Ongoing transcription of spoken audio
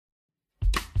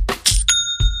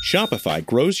Shopify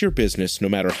grows your business no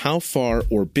matter how far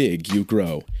or big you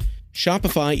grow.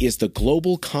 Shopify is the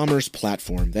global commerce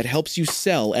platform that helps you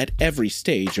sell at every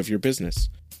stage of your business.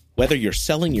 Whether you're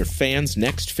selling your fans'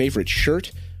 next favorite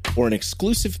shirt or an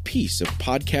exclusive piece of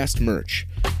podcast merch,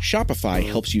 Shopify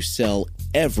helps you sell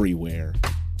everywhere.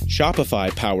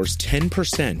 Shopify powers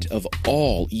 10% of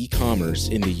all e-commerce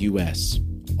in the U.S.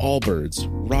 Allbirds,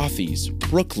 Rothy's,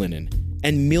 Brooklinen,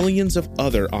 and millions of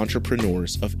other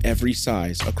entrepreneurs of every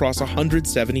size across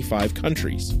 175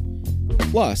 countries.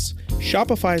 Plus,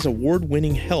 Shopify's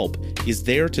award-winning help is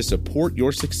there to support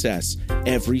your success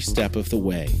every step of the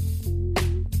way.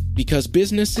 Because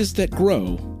businesses that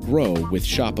grow, grow with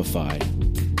Shopify.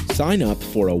 Sign up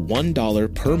for a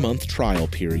 $1 per month trial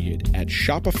period at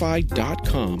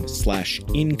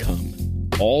shopify.com/income,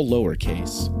 all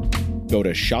lowercase. Go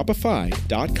to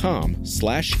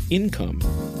shopify.com/income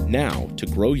now to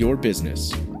grow your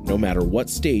business, no matter what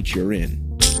stage you're in.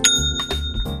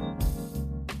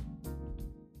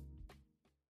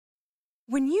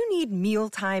 When you need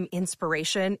mealtime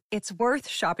inspiration, it's worth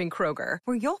shopping Kroger,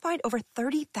 where you'll find over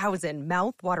 30,000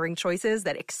 mouth-watering choices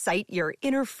that excite your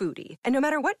inner foodie. And no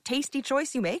matter what tasty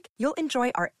choice you make, you'll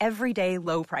enjoy our everyday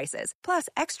low prices, plus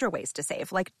extra ways to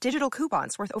save, like digital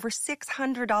coupons worth over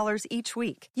 $600 each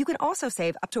week. You can also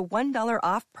save up to $1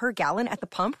 off per gallon at the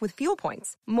pump with fuel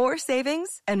points. More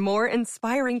savings and more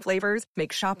inspiring flavors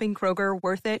make shopping Kroger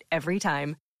worth it every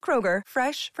time. Kroger,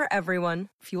 fresh for everyone.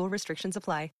 Fuel restrictions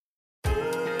apply.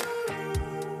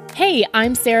 Hey,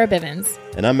 I'm Sarah Bivens.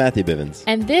 And I'm Matthew Bivens.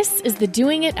 And this is the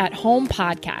Doing It at Home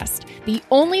podcast, the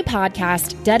only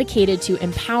podcast dedicated to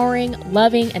empowering,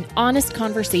 loving, and honest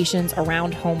conversations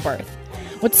around home birth.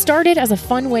 What started as a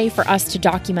fun way for us to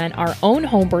document our own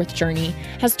home birth journey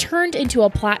has turned into a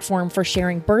platform for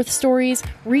sharing birth stories,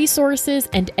 resources,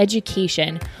 and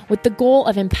education with the goal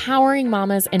of empowering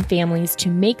mamas and families to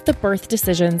make the birth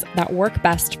decisions that work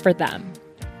best for them.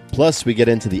 Plus, we get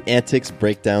into the antics,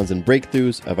 breakdowns, and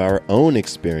breakthroughs of our own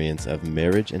experience of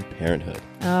marriage and parenthood.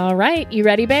 All right, you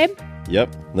ready, babe?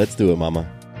 Yep, let's do it, mama.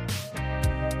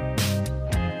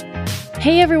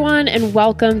 Hey everyone, and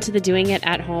welcome to the Doing It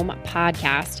at Home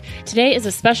podcast. Today is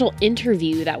a special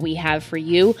interview that we have for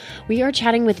you. We are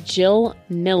chatting with Jill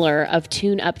Miller of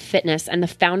Tune Up Fitness and the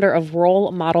founder of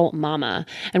Role Model Mama.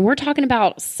 And we're talking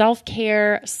about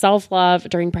self-care, self-love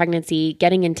during pregnancy,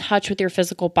 getting in touch with your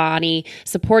physical body,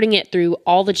 supporting it through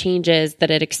all the changes that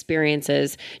it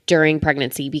experiences during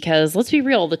pregnancy. Because let's be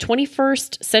real, the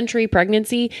 21st century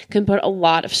pregnancy can put a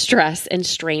lot of stress and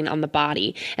strain on the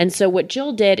body. And so what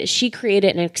Jill did is she created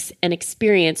an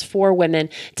experience for women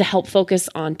to help focus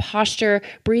on posture,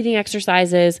 breathing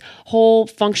exercises, whole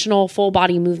functional full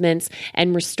body movements,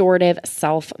 and restorative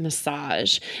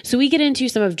self-massage. So we get into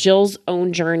some of Jill's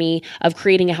own journey of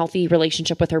creating a healthy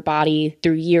relationship with her body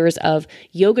through years of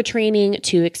yoga training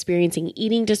to experiencing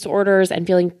eating disorders and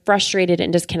feeling frustrated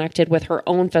and disconnected with her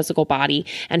own physical body,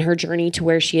 and her journey to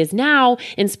where she is now,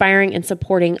 inspiring and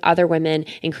supporting other women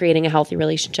in creating a healthy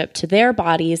relationship to their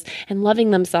bodies and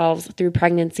loving themselves through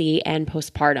pregnancy and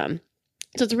postpartum.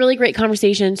 So it's a really great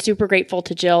conversation. Super grateful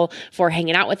to Jill for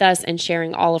hanging out with us and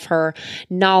sharing all of her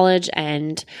knowledge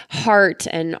and heart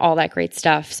and all that great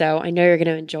stuff. So I know you're going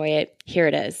to enjoy it. Here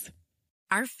it is.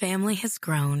 Our family has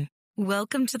grown.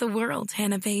 Welcome to the world,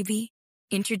 Hannah baby.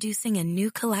 Introducing a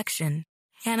new collection,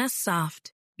 Hannah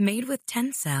Soft, made with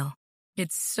Tencel.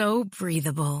 It's so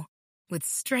breathable, with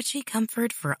stretchy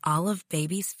comfort for all of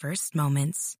baby's first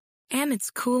moments. And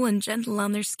it's cool and gentle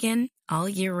on their skin all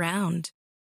year round.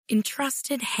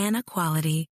 Entrusted Hannah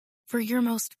quality for your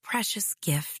most precious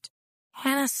gift.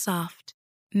 Hannah Soft,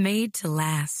 made to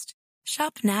last.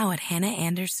 Shop now at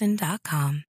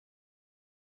hannahanderson.com.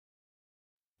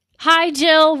 Hi,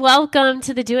 Jill. Welcome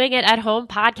to the Doing It at Home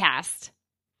podcast.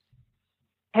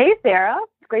 Hey, Sarah.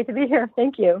 It's great to be here.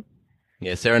 Thank you.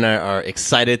 Yeah, Sarah and I are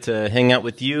excited to hang out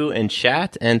with you and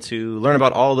chat and to learn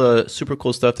about all the super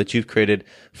cool stuff that you've created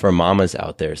for mamas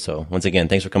out there. So once again,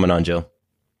 thanks for coming on, Jill.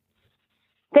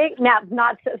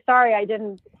 Sorry, I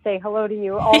didn't say hello to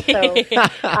you also.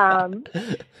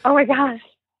 Oh my gosh.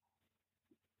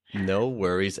 No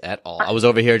worries at all. I was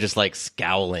over here just like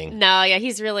scowling. No, yeah,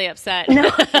 he's really upset. No.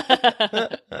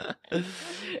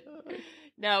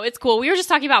 No, it's cool. We were just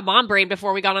talking about mom brain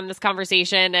before we got on this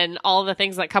conversation and all the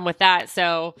things that come with that.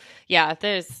 So yeah,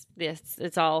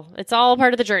 it's all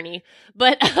part of the journey.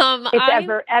 But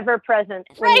it's ever present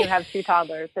when you have two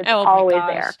toddlers. It's always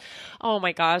there. Oh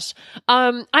my gosh.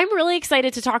 I'm really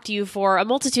excited to talk to you for a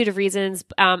multitude of reasons.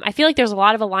 I feel like there's a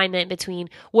lot of alignment between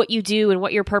what you do and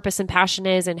what your purpose and passion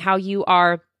is and how you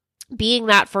are being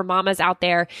that for mamas out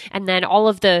there, and then all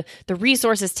of the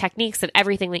resources, techniques, and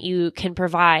everything that you can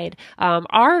provide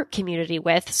our community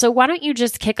with. So why don't you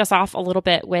just kick us off a little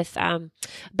bit with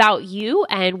about you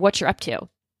and what you're up to?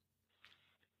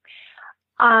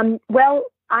 Well,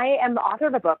 I am the author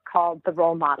of a book called The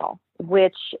Role Model,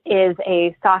 which is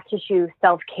a soft tissue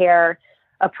self-care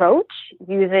approach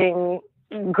using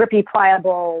grippy,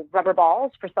 pliable rubber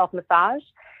balls for self-massage.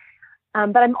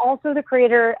 But I'm also the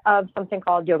creator of something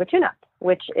called Yoga Tune-Up,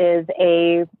 which is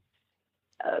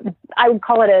I would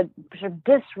call it a sort of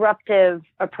disruptive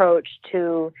approach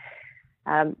to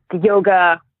the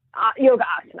yoga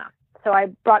asana. So I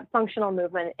brought functional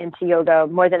movement into yoga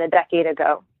more than a decade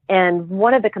ago. And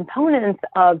one of the components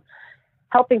of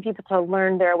helping people to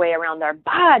learn their way around their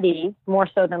body, more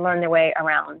so than learn their way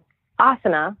around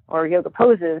asana or yoga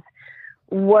poses,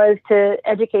 was to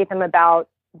educate them about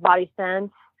body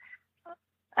sense,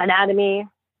 anatomy,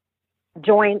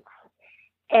 joints.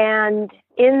 And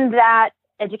in that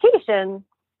education,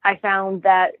 I found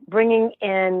that bringing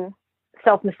in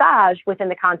self-massage within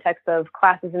the context of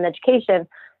classes and education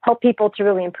helped people to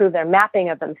really improve their mapping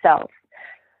of themselves.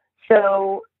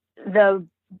 So the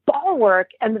ball work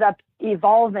ended up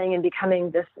evolving and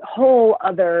becoming this whole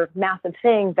other massive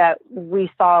thing that we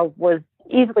saw was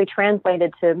easily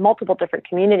translated to multiple different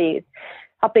communities,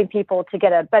 helping people to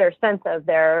get a better sense of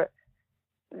their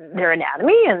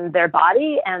anatomy and their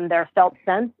body and their felt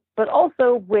sense, but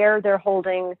also where they're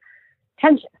holding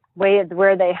tension,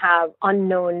 where they have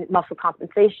unknown muscle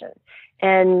compensation,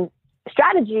 and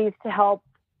strategies to help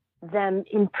them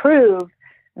improve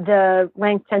the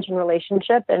length-tension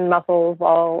relationship and muscles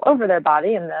all over their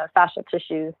body and the fascial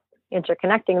tissues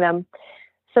interconnecting them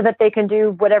so that they can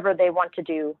do whatever they want to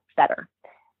do better.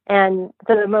 And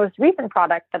so the most recent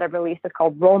product that I've released is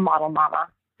called Role Model Mama,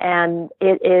 and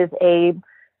it is a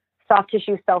soft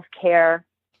tissue self-care,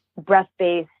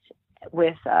 breath-based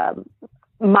with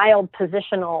mild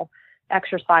positional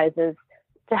exercises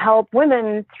to help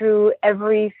women through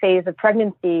every phase of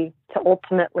pregnancy to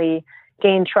ultimately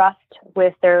gain trust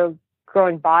with their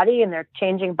growing body and their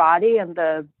changing body and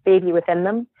the baby within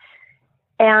them.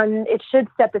 And it should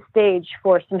set the stage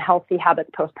for some healthy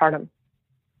habits postpartum.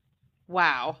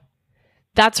 Wow.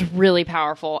 That's really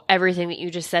powerful, everything that you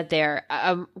just said there.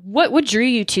 What drew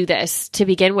you to this to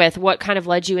begin with? What kind of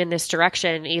led you in this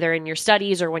direction, either in your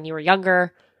studies or when you were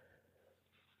younger?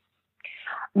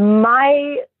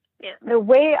 The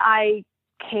way I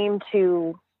came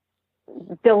to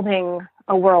building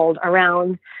a world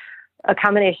around a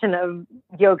combination of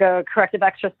yoga, corrective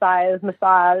exercise,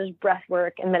 massage, breath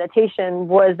work, and meditation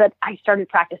was that I started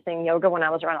practicing yoga when I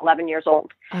was around 11 years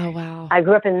old. Oh, wow. I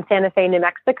grew up in Santa Fe, New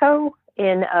Mexico,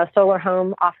 in a solar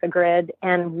home off the grid,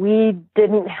 and we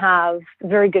didn't have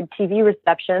very good TV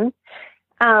reception.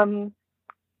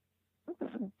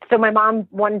 So my mom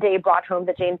one day brought home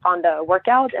the Jane Fonda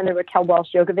workout and the Raquel Welch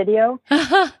yoga video.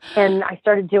 And I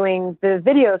started doing the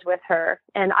videos with her.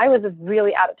 And I was a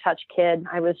really out of touch kid.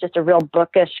 I was just a real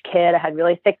bookish kid. I had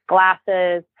really thick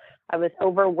glasses. I was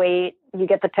overweight. You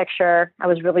get the picture. I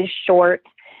was really short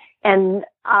and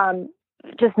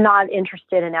just not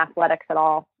interested in athletics at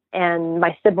all. And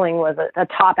my sibling was a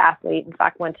top athlete. In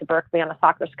fact, went to Berkeley on a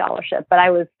soccer scholarship. But I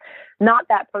was not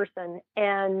that person.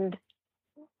 And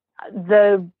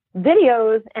the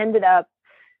videos ended up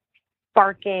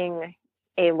sparking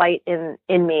a light in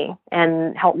me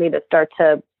and helped me to start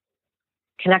to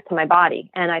connect to my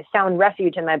body. And I found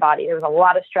refuge in my body. There was a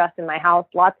lot of stress in my house,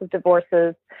 lots of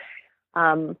divorces,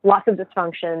 lots of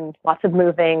dysfunction, lots of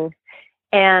moving.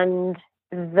 And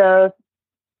the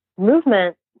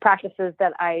movement practices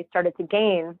that I started to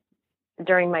gain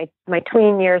during my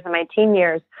tween years and my teen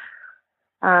years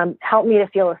helped me to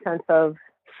feel a sense of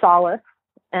solace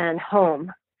and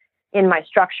home in my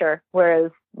structure,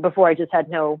 whereas before I just had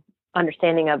no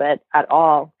understanding of it at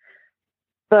all.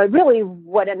 But really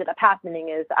what ended up happening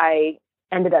is I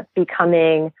ended up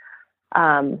becoming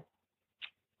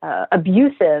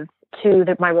abusive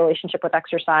to my relationship with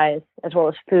exercise as well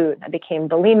as food. I became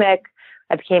bulimic,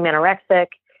 I became anorexic,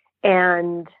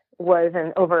 and was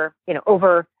an over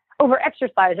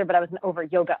exerciser, but I was an over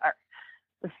yoga.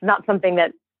 It's not something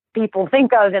that people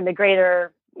think of in the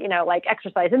greater like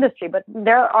exercise industry, but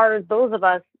there are those of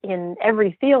us in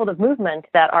every field of movement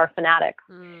that are fanatics.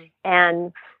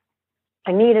 And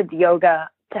I needed the yoga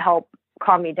to help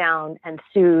calm me down and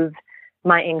soothe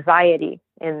my anxiety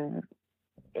in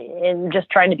just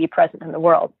trying to be present in the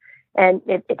world. And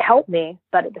it helped me,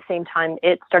 but at the same time,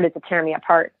 it started to tear me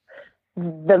apart.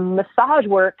 The massage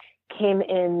work came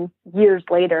in years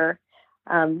later.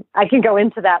 I can go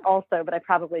into that also, but I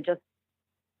probably just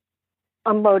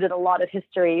unloaded a lot of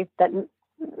history that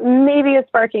maybe is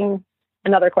sparking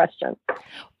another question.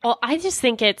 Well, I just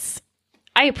think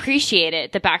I appreciate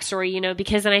it, the backstory,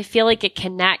 because then I feel like it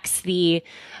connects the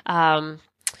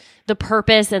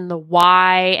purpose and the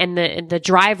why and the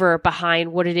driver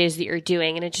behind what it is that you're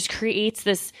doing. And it just creates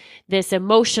this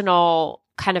emotional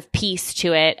kind of piece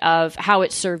to it of how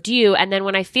it served you. And then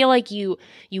when I feel like you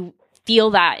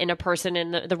feel that in a person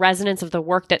and the resonance of the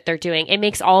work that they're doing, it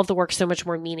makes all of the work so much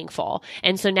more meaningful.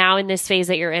 And so now in this phase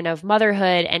that you're in of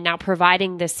motherhood and now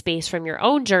providing this space from your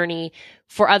own journey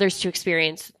for others to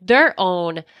experience their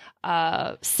own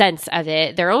sense of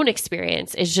it, their own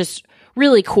experience is just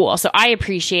really cool. So I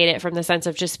appreciate it from the sense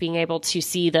of just being able to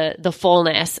see the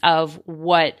fullness of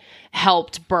what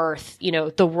helped birth,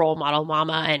 the role model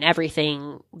mama and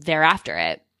everything thereafter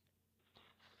it.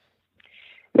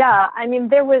 Yeah, I mean,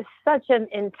 there was such an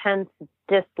intense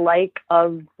dislike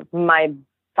of my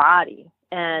body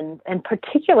and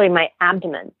particularly my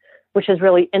abdomen, which is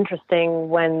really interesting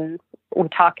when we're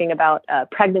talking about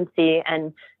pregnancy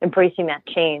and embracing that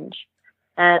change.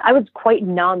 And I was quite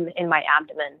numb in my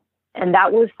abdomen, and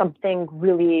that was something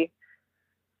really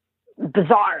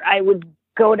bizarre. I would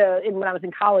go when I was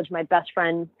in college, my best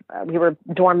friend, we were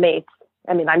dorm mates.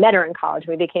 I mean, I met her in college.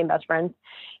 We became best friends.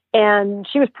 And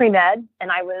she was pre-med,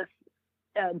 and I was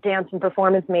a dance and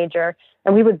performance major.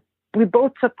 And we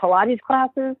both took Pilates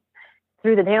classes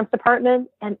through the dance department.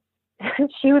 And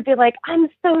she would be like, "I'm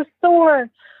so sore.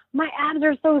 My abs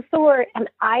are so sore." And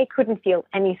I couldn't feel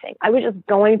anything. I was just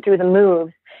going through the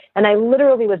moves. And I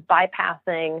literally was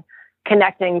bypassing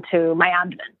connecting to my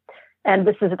abdomen. And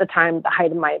this is at the time, the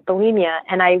height of my bulimia.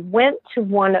 And I went to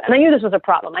and I knew this was a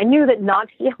problem. I knew that not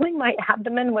feeling my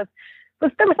abdomen there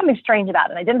was something strange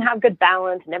about it. I didn't have good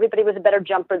balance, and everybody was a better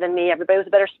jumper than me. Everybody was a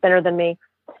better spinner than me.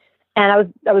 And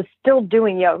I was still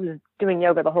doing yoga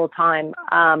the whole time.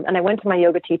 And I went to my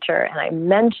yoga teacher, and I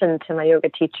mentioned to my yoga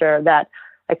teacher that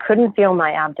I couldn't feel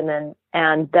my abdomen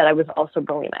and that I was also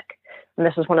bulimic. And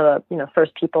this was one of the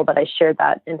first people that I shared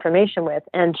that information with.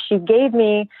 And she gave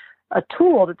me a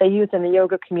tool that they used in the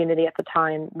yoga community at the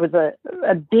time. Was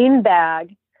a bean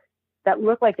bag that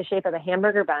looked like the shape of a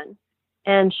hamburger bun.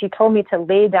 And she told me to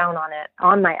lay down on it,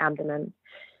 on my abdomen,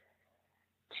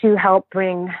 to help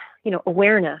bring,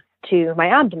 awareness to my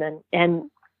abdomen. And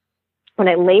when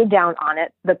I laid down on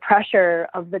it, the pressure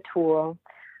of the tool,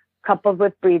 coupled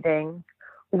with breathing,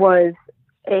 was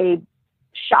a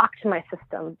shock to my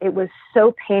system. It was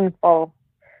so painful.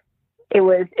 It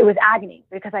was agony,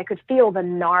 because I could feel the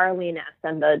gnarliness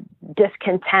and the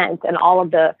discontent and all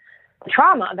of the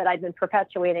trauma that I'd been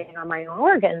perpetuating on my own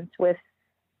organs with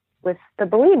the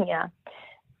bulimia.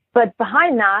 But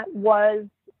behind that was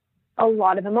a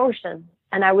lot of emotion.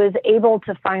 And I was able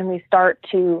to finally start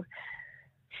to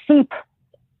seep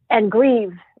and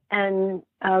grieve and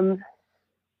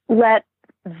let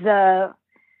the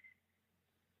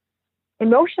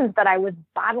emotions that I was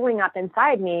bottling up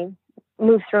inside me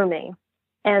move through me.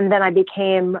 And then I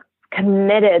became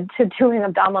committed to doing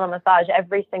abdominal massage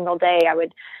every single day. I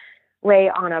would lay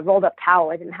on a rolled up towel.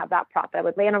 I didn't have that prop. I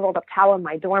would lay on a rolled up towel in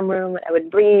my dorm room. I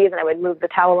would breathe and I would move the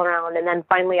towel around. And then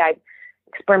finally I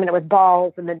experimented with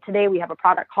balls. And then today we have a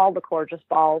product called the Coregeous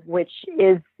Ball, which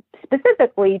is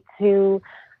specifically to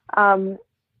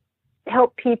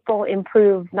help people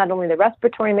improve not only the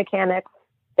respiratory mechanics,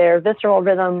 their visceral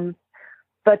rhythms,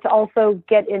 but to also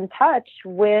get in touch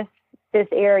with this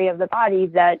area of the body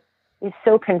that is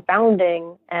so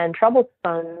confounding and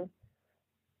troublesome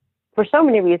for so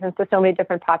many reasons to so many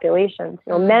different populations.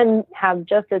 Men have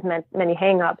just as many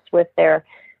hang-ups with their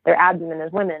abdomen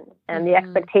as women, and the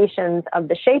expectations of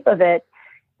the shape of it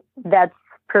that's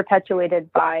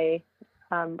perpetuated by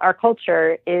our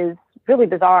culture is really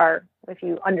bizarre. If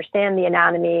you understand the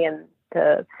anatomy and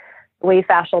the way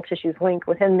fascial tissues link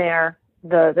within there,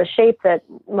 the shape that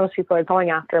most people are going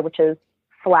after, which is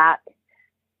flat,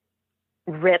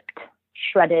 ripped,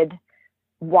 shredded,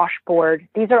 washboard,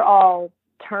 these are all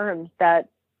terms that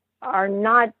are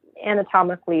not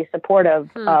anatomically supportive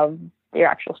of your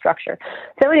actual structure.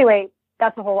 So anyway,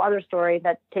 that's a whole other story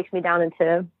that takes me down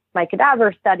into my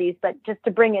cadaver studies, but just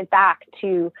to bring it back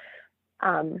to,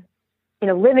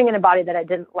 living in a body that I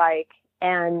didn't like,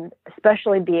 and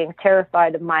especially being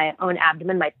terrified of my own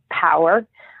abdomen, my power,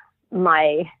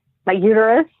 my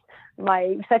uterus,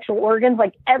 my sexual organs,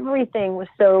 like everything was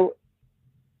so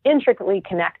intricately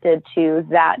connected to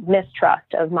that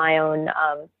mistrust of my own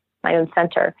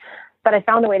center. But I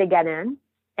found a way to get in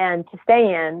and to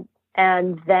stay in,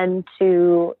 and then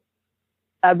to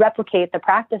replicate the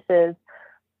practices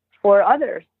for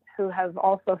others who have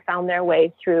also found their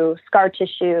way through scar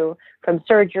tissue from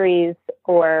surgeries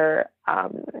or,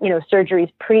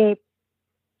 surgeries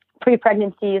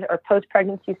pre-pregnancy or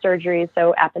post-pregnancy surgeries,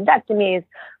 so appendectomies,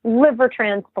 liver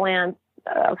transplants,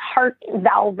 heart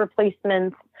valve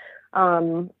replacements,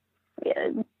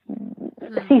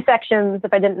 C-sections,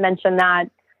 if I didn't mention that,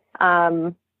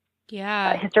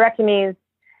 hysterectomies.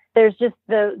 There's just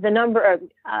the number of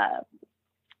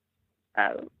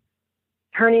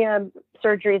hernia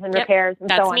surgeries and repairs and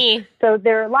so on. Me. So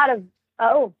there are a lot of,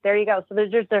 there you go. So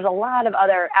there's a lot of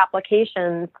other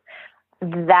applications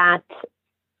that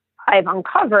I've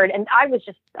uncovered, and I was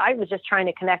just trying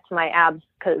to connect to my abs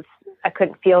because I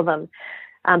couldn't feel them.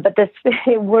 But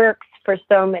it works for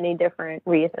so many different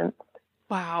reasons.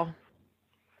 Wow.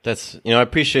 That's, I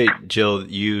appreciate, Jill,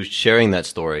 you sharing that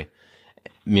story,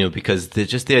 because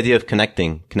just the idea of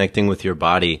connecting with your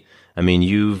body. I mean,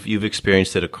 you've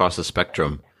experienced it across the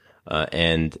spectrum.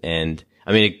 And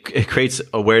I mean, it creates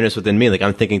awareness within me. Like,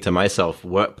 I'm thinking to myself,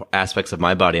 what aspects of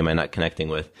my body am I not connecting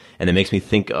with? And it makes me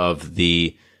think of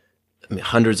the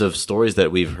hundreds of stories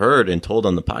that we've heard and told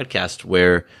on the podcast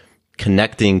where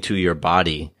connecting to your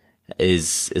body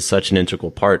is such an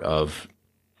integral part of,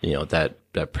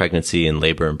 that pregnancy and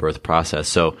labor and birth process.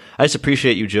 So I just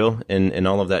appreciate you, Jill, and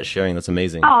all of that sharing. That's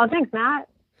amazing. Oh, thanks, Matt.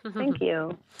 Thank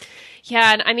you.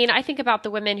 Yeah. And I mean, I think about the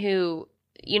women who,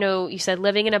 you said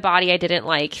living in a body I didn't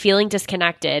like, feeling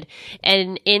disconnected,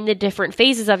 and in the different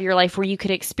phases of your life where you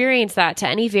could experience that to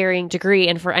any varying degree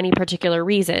and for any particular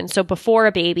reason. So before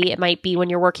a baby, it might be when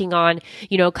you're working on,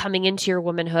 coming into your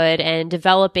womanhood and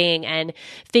developing and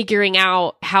figuring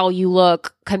out how you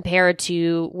look compared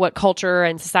to what culture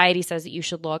and society says that you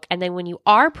should look. And then when you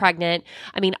are pregnant,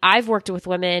 I mean, I've worked with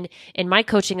women in my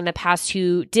coaching in the past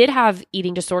who did have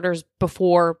eating disorders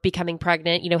before becoming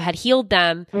pregnant, had healed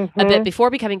them a bit before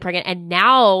becoming pregnant. And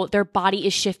now their body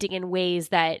is shifting in ways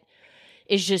that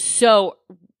is just so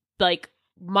like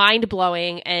mind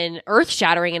blowing and earth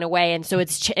shattering in a way. And so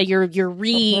it's, you're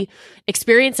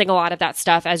experiencing a lot of that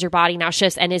stuff as your body now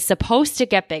shifts and is supposed to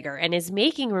get bigger and is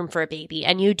making room for a baby,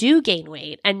 and you do gain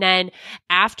weight. And then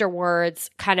afterwards,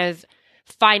 kind of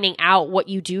finding out what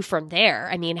you do from there.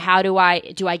 I mean, how do I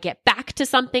get back to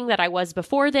something that I was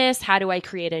before this? How do I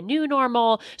create a new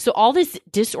normal? So all this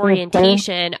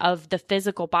disorientation of the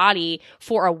physical body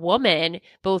for a woman,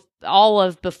 both all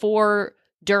of before,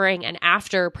 during, and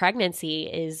after pregnancy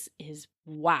is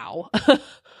wow.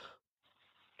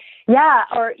 Yeah.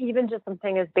 Or even just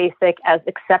something as basic as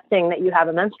accepting that you have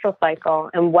a menstrual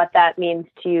cycle and what that means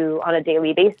to you on a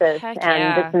daily basis. Heck and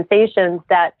yeah. the sensations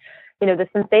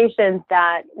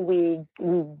that we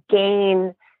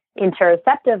gain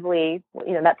interoceptively,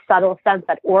 that subtle sense,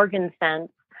 that organ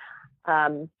sense,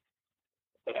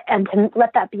 and to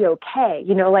let that be okay,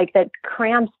 like that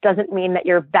cramps doesn't mean that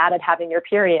you're bad at having your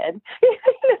period.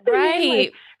 Right.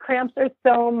 Like, cramps are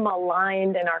so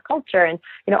maligned in our culture. And,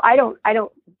 I don't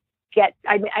get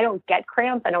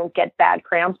cramps. I don't get bad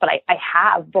cramps, but I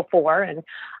have before. And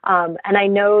I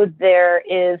know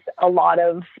there's a lot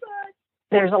of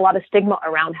stigma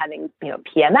around having,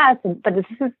 PMS, but this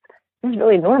is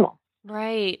really normal.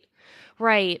 Right.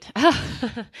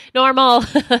 Normal.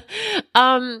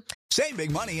 Save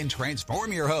big money and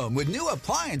transform your home with new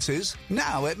appliances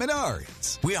now at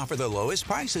Menards. We offer the lowest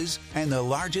prices and the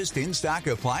largest in-stock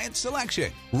appliance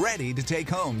selection. Ready to take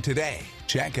home today.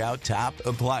 Check out top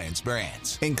appliance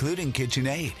brands, including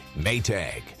KitchenAid,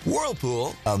 Maytag,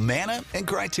 Whirlpool, Amana, and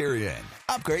Criterion.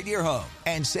 Upgrade your home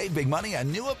and save big money on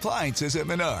new appliances at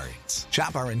Menards.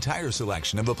 Shop our entire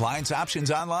selection of appliance options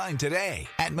online today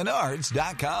at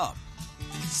Menards.com.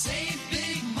 Save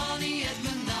big money at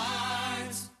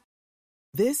Menards.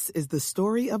 This is the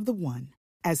story of the one.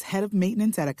 As head of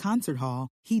maintenance at a concert hall,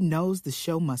 he knows the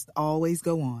show must always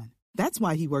go on. That's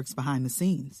why he works behind the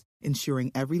scenes,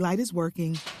 ensuring every light is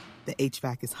working, the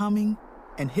HVAC is humming,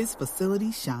 and his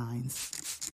facility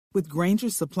shines. With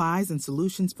Grainger's supplies and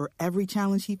solutions for every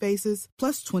challenge he faces,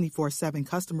 plus 24/7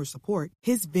 customer support,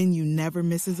 his venue never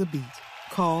misses a beat.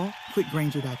 Call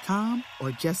quickgrainger.com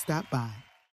or just stop by.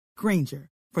 Grainger,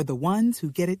 for the ones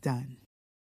who get it done.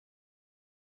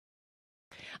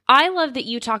 I love that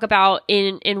you talk about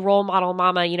in Role Model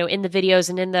Mama, in the videos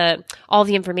and in all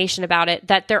the information about it,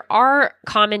 that there are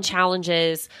common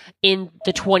challenges in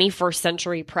the 21st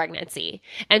century pregnancy.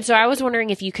 And so I was wondering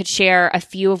if you could share a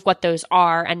few of what those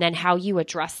are and then how you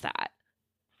address that.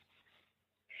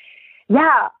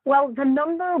 Yeah. Well, the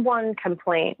number one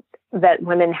complaint that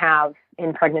women have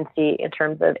in pregnancy in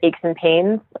terms of aches and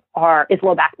pains is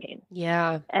low back pain.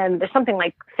 Yeah. And there's something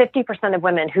like 50% of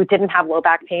women who didn't have low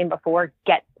back pain before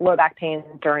get low back pain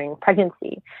during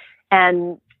pregnancy.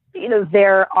 And,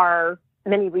 there are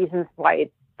many reasons why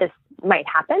this might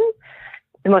happen.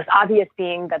 The most obvious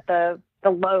being that the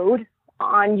load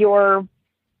on your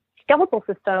skeletal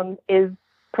system is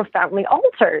profoundly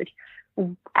altered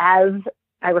as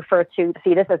I refer to the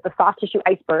fetus as the soft tissue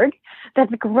iceberg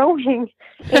that's growing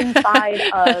inside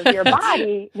of your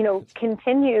body,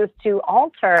 continues to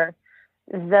alter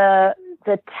the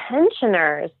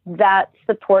tensioners that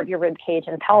support your rib cage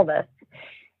and pelvis.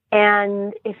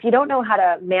 And if you don't know how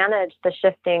to manage the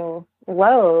shifting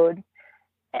load,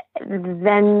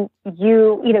 then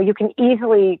you can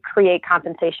easily create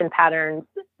compensation patterns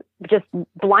just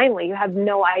blindly. You have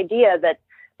no idea that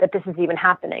this is even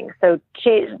happening. So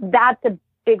that's a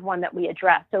big one that we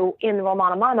address. So in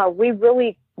Romana Mama, we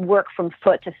really work from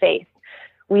foot to face.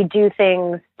 We do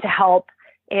things to help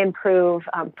improve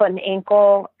foot and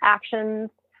ankle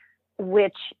actions,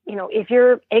 which, if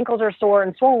your ankles are sore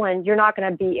and swollen, you're not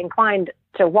going to be inclined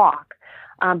to walk.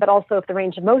 But also if the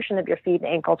range of motion of your feet and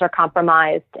ankles are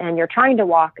compromised and you're trying to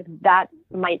walk, that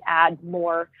might add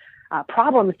more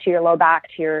problems to your low back,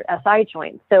 to your SI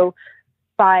joints. So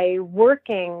by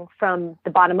working from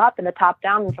the bottom up and the top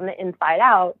down and from the inside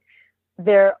out,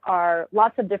 there are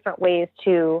lots of different ways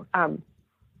to, I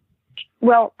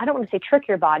don't want to say trick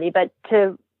your body, but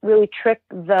to really trick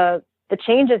the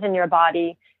changes in your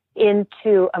body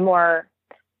into a more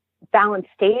balanced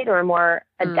state or a more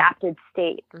adapted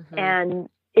state. Mm-hmm. And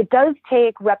it does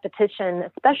take repetition,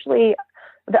 especially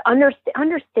the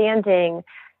understanding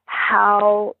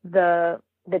how the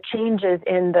changes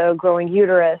in the growing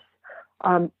uterus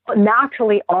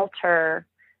naturally alter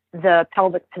the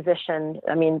pelvic position.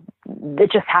 I mean,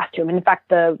 it just has to. I mean, in fact,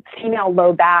 the female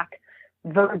low back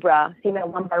vertebra, female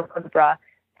lumbar vertebra,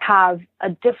 have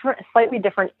a slightly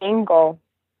different angle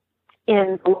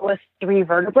in the lowest three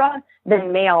vertebrae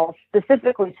than males,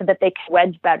 specifically so that they can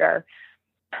wedge better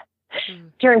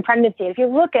during pregnancy. If you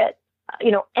look at,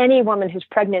 any woman who's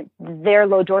pregnant, their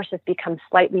low dorsus becomes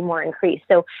slightly more increased.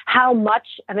 So how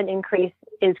much of an increase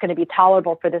is going to be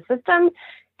tolerable for the system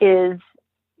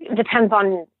depends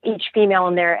on each female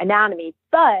and their anatomy.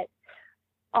 But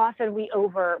often we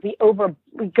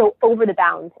go over the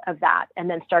bounds of that and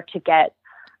then start to get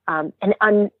an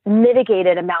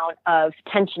unmitigated amount of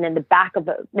tension in the back of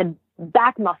the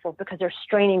back muscles because they're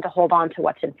straining to hold on to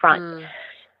what's in front.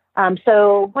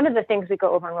 So one of the things we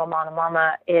go over in Romana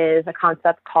Mama is a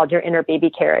concept called your inner baby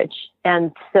carriage.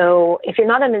 And so if you're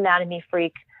not an anatomy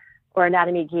freak or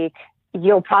anatomy geek,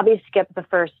 you'll probably skip the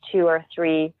first 2 or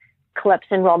 3 clips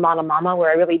in Romana Mama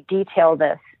where I really detail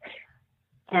this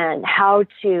and how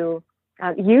to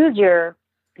use your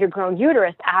grown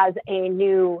uterus as a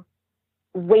new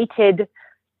weighted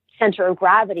center of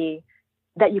gravity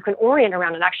that you can orient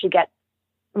around and actually get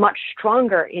much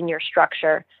stronger in your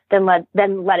structure than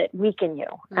let it weaken you.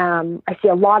 I see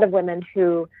a lot of women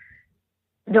who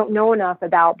don't know enough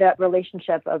about that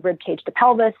relationship of rib cage to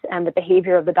pelvis and the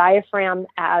behavior of the diaphragm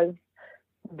as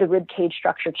the rib cage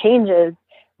structure changes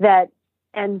that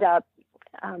end up,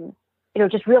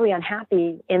 just really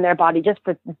unhappy in their body just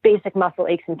with basic muscle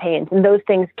aches and pains. And those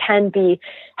things can be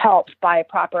helped by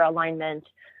proper alignment,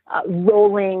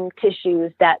 rolling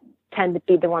tissues that tend to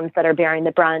be the ones that are bearing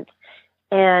the brunt,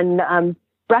 and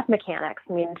breath mechanics.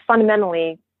 I mean,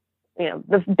 fundamentally,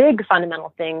 the big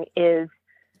fundamental thing is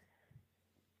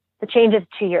the changes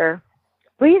to your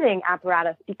breathing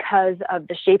apparatus because of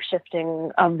the shape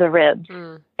shifting of the ribs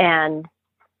and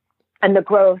the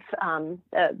growth,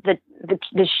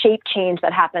 the shape change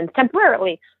that happens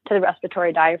temporarily to the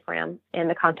respiratory diaphragm in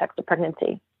the context of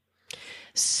pregnancy.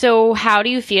 So how do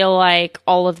you feel like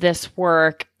all of this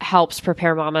work helps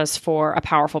prepare mamas for a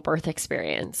powerful birth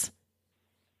experience?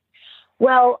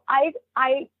 Well, I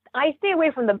stay away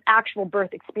from the actual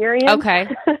birth experience. Okay.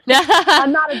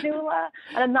 I'm not a doula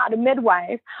and I'm not a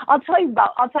midwife. I'll tell you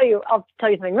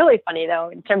something really funny though,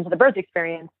 in terms of the birth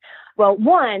experience. Well,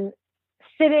 one,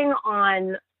 sitting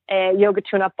on a yoga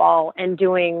tune-up ball and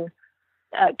doing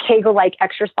Kegel-like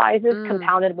exercises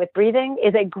compounded with breathing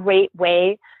is a great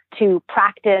way to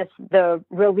practice the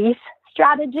release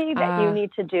strategy that you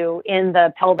need to do in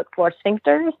the pelvic floor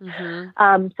sphincters.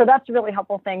 So that's a really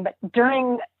helpful thing. But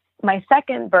during my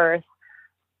second birth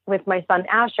with my son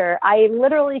Asher, I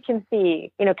literally can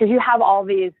see, because you have all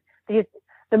these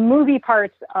the movie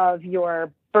parts of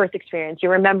your birth experience. You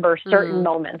remember certain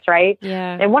moments, right?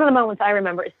 Yeah. And one of the moments I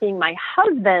remember is seeing my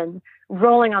husband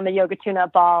rolling on the yoga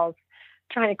tune-up balls,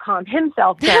 trying to calm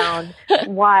himself down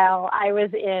while I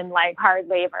was in hard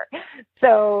labor.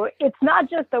 So it's not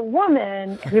just a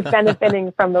woman who's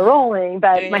benefiting from the rolling,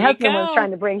 but my husband was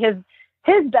trying to bring his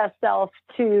best self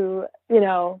to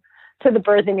the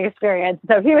birthing experience.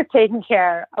 So he was taking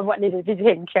care of what needed to be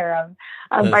taken care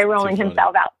of by rolling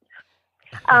himself out.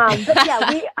 But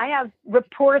yeah, I have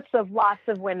reports of lots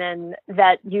of women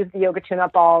that use the yoga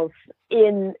tune-up balls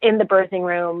in the birthing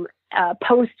room.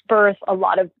 Post-birth, a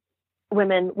lot of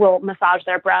women will massage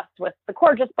their breasts with the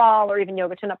Coregeous ball or even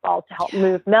yoga tune-up balls to help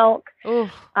move milk.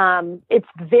 It's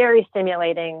very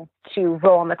stimulating to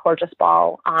roll on the Coregeous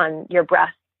ball on your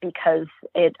breast because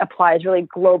it applies really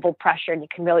global pressure and you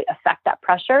can really affect that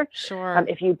pressure. Sure.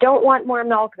 If you don't want more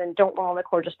milk, then don't roll on the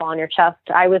Coregeous ball on your chest.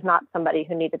 I was not somebody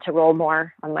who needed to roll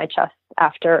more on my chest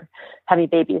after having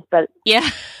babies, but yeah,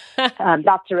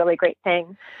 that's a really great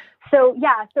thing. So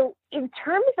in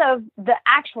terms of the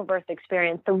actual birth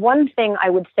experience, the one thing I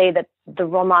would say that the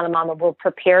Role Model Mama will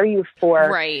prepare you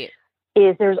for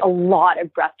is there's a lot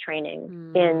of breath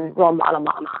training in Role Model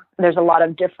Mama. There's a lot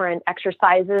of different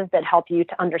exercises that help you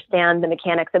to understand the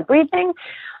mechanics of breathing.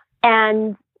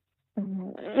 And,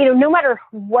 no matter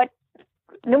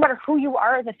who you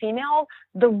are as a female,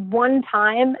 the one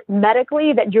time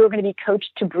medically that you're going to be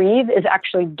coached to breathe is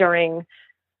actually during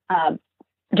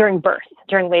birth,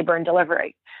 during labor and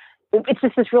delivery. It's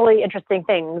just this really interesting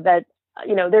thing that,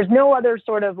 there's no other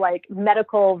sort of like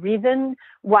medical reason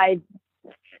why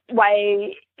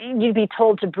you'd be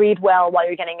told to breathe well while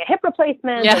you're getting a hip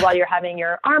replacement or while you're having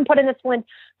your arm put in a splint,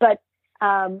 but,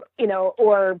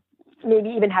 or maybe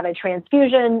even have a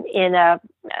transfusion in a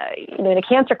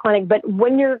cancer clinic. But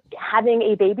when you're having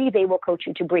a baby, they will coach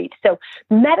you to breathe. So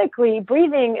medically,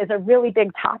 breathing is a really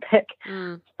big topic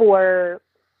for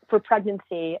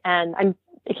pregnancy. And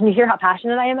can you hear how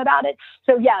passionate I am about it?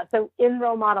 So in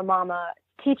Role Model Mama,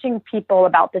 teaching people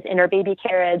about this inner baby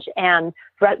carriage and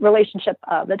relationship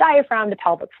of the diaphragm, the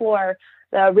pelvic floor,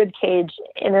 the rib cage,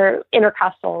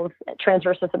 intercostals,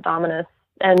 transversus abdominis,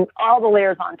 and all the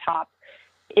layers on top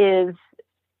is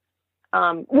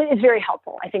very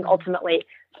helpful, I think, ultimately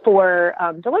for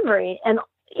delivery. And,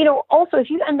 also if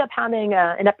you end up having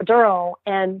an epidural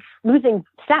and losing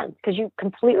sense, because you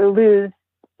completely lose,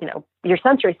 your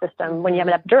sensory system when you have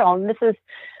an epidural, and this is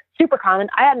super common.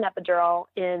 I had an epidural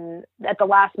at the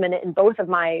last minute in both of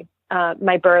my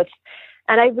births,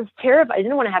 and I was terrified. I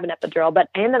didn't want to have an epidural, but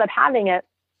I ended up having it.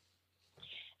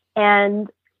 And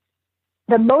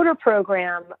the motor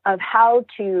program of how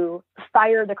to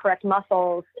fire the correct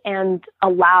muscles and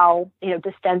allow,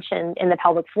 distension in the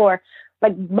pelvic floor,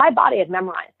 like my body had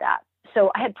memorized that.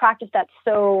 So I had practiced that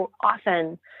so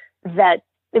often that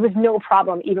it was no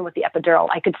problem even with the epidural.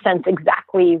 I could sense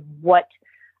exactly what,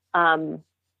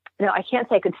 I can't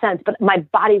say I could sense, but my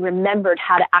body remembered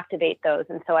how to activate those.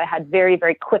 And so I had very,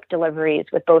 very quick deliveries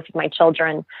with both of my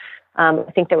children. I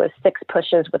think there was 6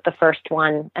 pushes with the first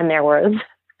one, and there was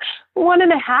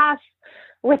 1.5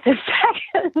 with the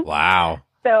second. Wow.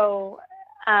 So,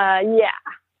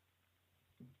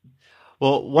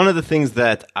 Well, one of the things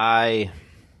that I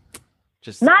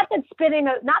just not that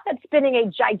spinning a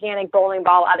gigantic bowling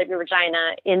ball out of your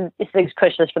vagina in 6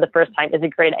 pushes for the first time is a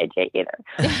great idea either.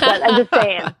 But I'm just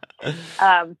saying,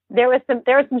 there was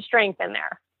some strength in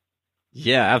there.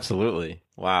 Yeah, absolutely.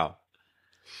 Wow.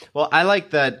 Well, I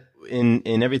like that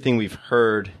in everything we've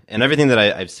heard and everything that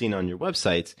I've seen on your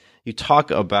websites, you talk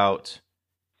about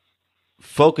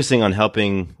focusing on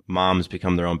helping moms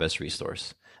become their own best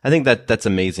resource. I think that's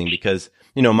amazing because,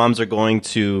 moms are going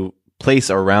to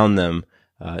place around them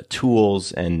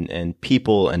tools and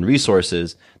people and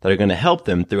resources that are going to help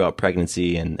them throughout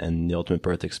pregnancy and the ultimate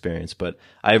birth experience. But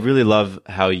I really love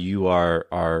how you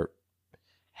are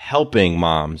helping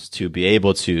moms to be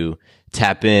able to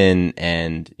tap in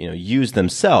and, use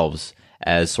themselves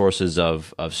as sources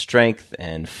of strength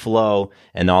and flow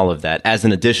and all of that as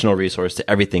an additional resource to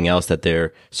everything else that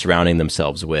they're surrounding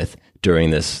themselves with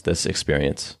during this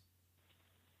experience.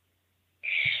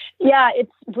 Yeah,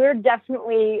 we're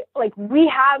definitely like, we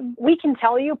can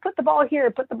tell you, put the ball here,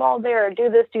 put the ball there, do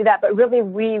this, do that. But really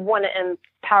we want to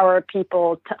empower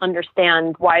people to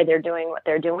understand why they're doing what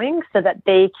they're doing so that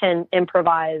they can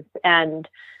improvise and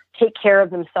take care of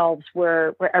themselves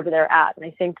wherever they're at. And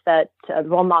I think that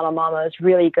Role Model Mama is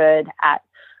really good at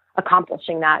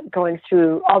accomplishing that, going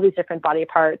through all these different body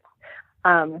parts,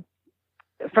 from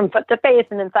foot to face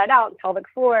and inside out, pelvic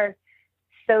floor,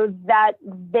 so that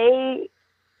they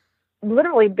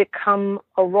literally become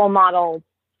a role model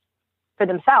for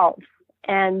themselves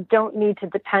and don't need to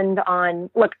depend on,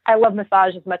 look, I love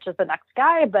massage as much as the next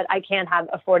guy, but I can't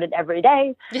afford it every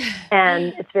day.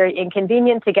 And it's very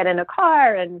inconvenient to get in a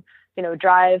car and,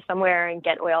 drive somewhere and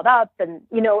get oiled up. And,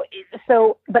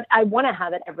 but I want to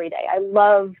have it every day. I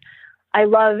love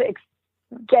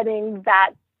getting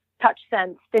that touch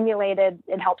sense stimulated.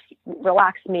 It helps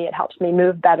relax me. It helps me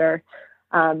move better.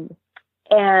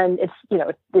 And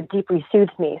it deeply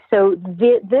soothes me. So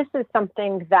this is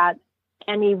something that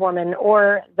any woman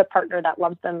or the partner that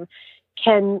loves them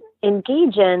can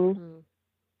engage in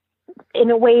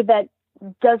a way that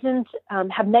doesn't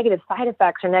have negative side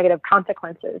effects or negative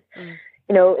consequences.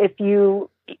 If you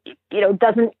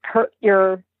doesn't hurt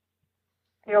your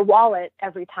wallet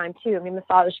every time too. I mean,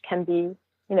 massage can be,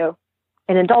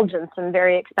 an indulgence and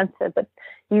very expensive, but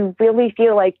you really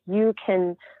feel like you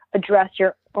can address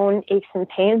your own aches and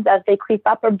pains as they creep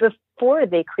up or before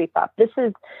they creep up. This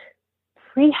is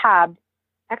prehab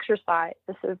exercise.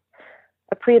 This is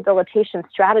a prehabilitation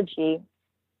strategy,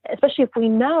 especially if we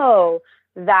know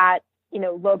that,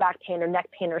 low back pain or neck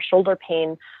pain or shoulder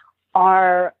pain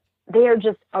they are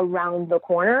just around the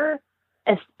corner,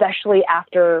 especially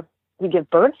after you give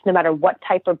birth, no matter what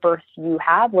type of birth you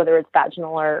have, whether it's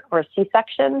vaginal or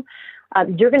C-section.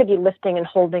 You're going to be lifting and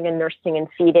holding and nursing and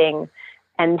feeding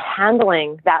and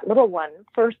handling that little one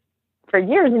for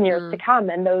years and years to come.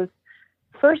 And those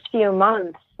first few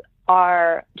months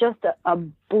are just a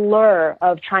blur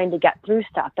of trying to get through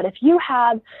stuff. But if you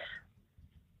have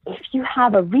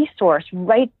a resource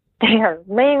right there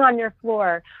laying on your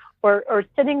floor or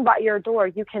sitting by your door,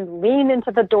 you can lean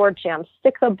into the door jamb,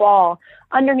 stick the ball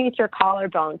underneath your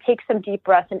collarbone, take some deep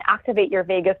breaths and activate your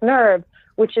vagus nerve,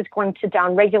 which is going to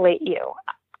downregulate you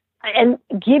and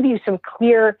give you some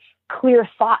clear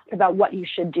thoughts about what you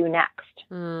should do next.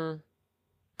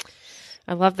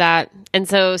 I love that. And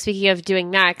so speaking of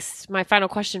doing next, my final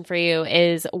question for you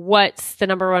is, what's the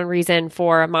number one reason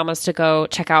for mamas to go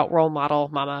check out Role Model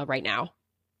Mama right now?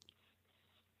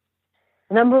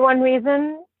 Number one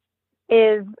reason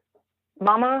is,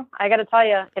 Mama, I got to tell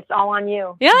you, it's all on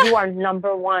you. Yeah. You are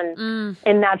number one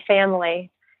in that family.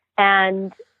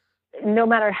 And no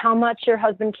matter how much your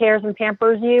husband cares and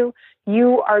pampers you,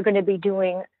 you are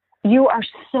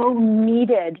so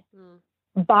needed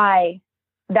by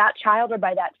that child or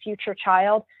by that future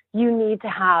child. You need to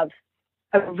have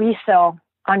a refill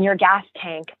on your gas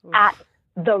tank at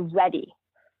the ready,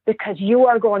 because you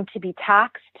are going to be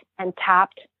taxed and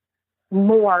tapped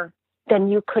more than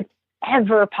you could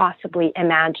ever possibly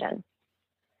imagine.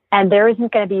 And there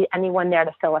isn't going to be anyone there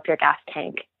to fill up your gas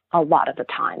tank a lot of the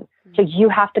time. So you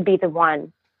have to be the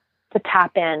one to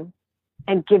tap in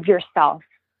and give yourself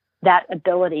that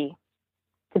ability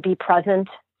to be present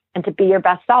and to be your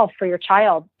best self for your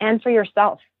child and for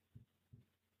yourself.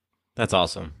 That's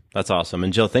awesome. That's awesome.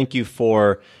 And Jill, thank you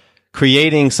for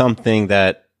creating something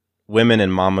that women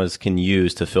and mamas can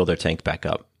use to fill their tank back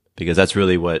up, because that's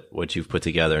really what you've put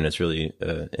together, and it's really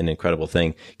an incredible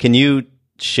thing. Can you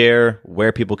share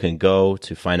where people can go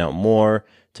to find out more,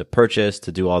 to purchase,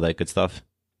 to do all that good stuff?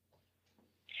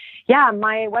 Yeah,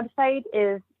 my website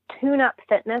is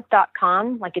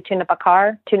tuneupfitness.com, like you tune up a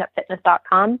car,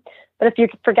 tuneupfitness.com. But if you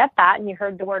forget that and you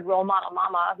heard the word Role Model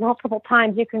Mama multiple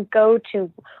times, you can go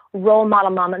to Role Model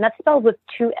Mama, and that's spelled with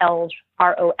 2 L's,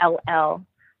 ROLLMODEL,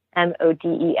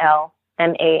 MAMA,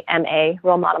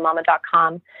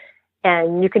 rolemodelmama.com.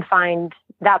 And you can find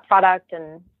that product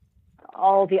and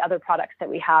all the other products that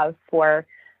we have for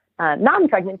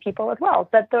non-pregnant people as well.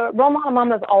 But the Role Model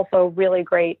Mama is also really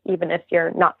great, even if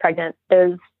you're not pregnant.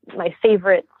 My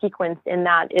favorite sequence in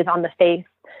that is on the face,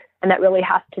 and that really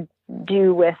has to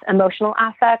do with emotional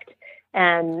affect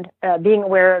and being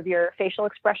aware of your facial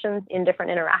expressions in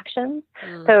different interactions.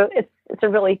 So it's a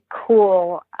really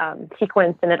cool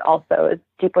sequence, and it also is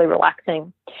deeply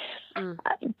relaxing.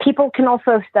 People can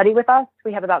also study with us.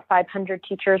 We have about 500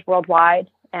 teachers worldwide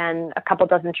and a couple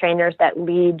dozen trainers that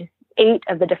lead 8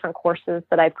 of the different courses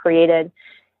that I've created.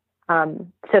 So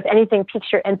if anything piques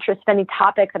your interest, if any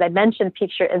topic that I mentioned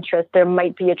piques your interest, there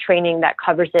might be a training that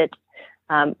covers it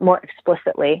more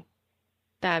explicitly.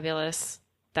 Fabulous.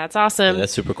 That's awesome. Yeah,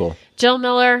 that's super cool. Jill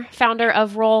Miller, founder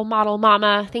of Role Model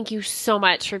Mama, thank you so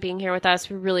much for being here with us.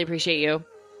 We really appreciate you.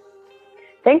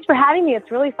 Thanks for having me.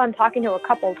 It's really fun talking to a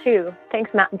couple too.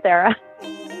 Thanks, Matt and Sarah.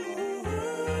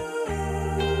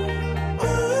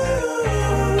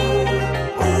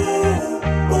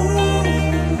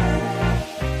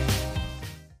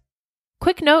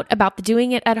 Quick note about the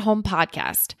Doing It at Home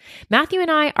podcast. Matthew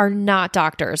and I are not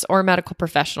doctors or medical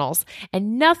professionals,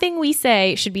 and nothing we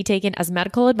say should be taken as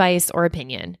medical advice or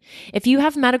opinion. If you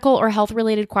have medical or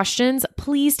health-related questions,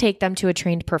 please take them to a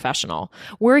trained professional.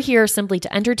 We're here simply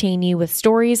to entertain you with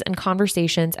stories and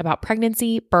conversations about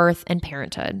pregnancy, birth, and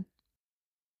parenthood.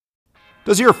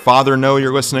 Does your father know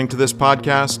you're listening to this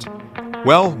podcast?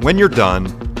 Well, when you're done,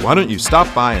 why don't you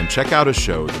stop by and check out a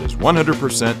show that is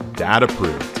 100%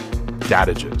 dad-approved.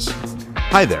 Dadages.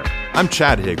 Hi there, I'm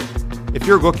Chad Higgle. If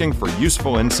you're looking for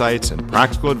useful insights and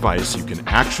practical advice you can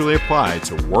actually apply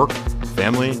to work,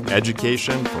 family,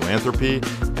 education, philanthropy,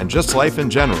 and just life in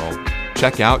general,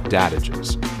 check out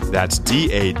Dadages. That's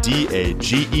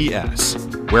DADAGES,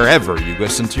 wherever you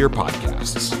listen to your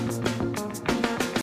podcasts.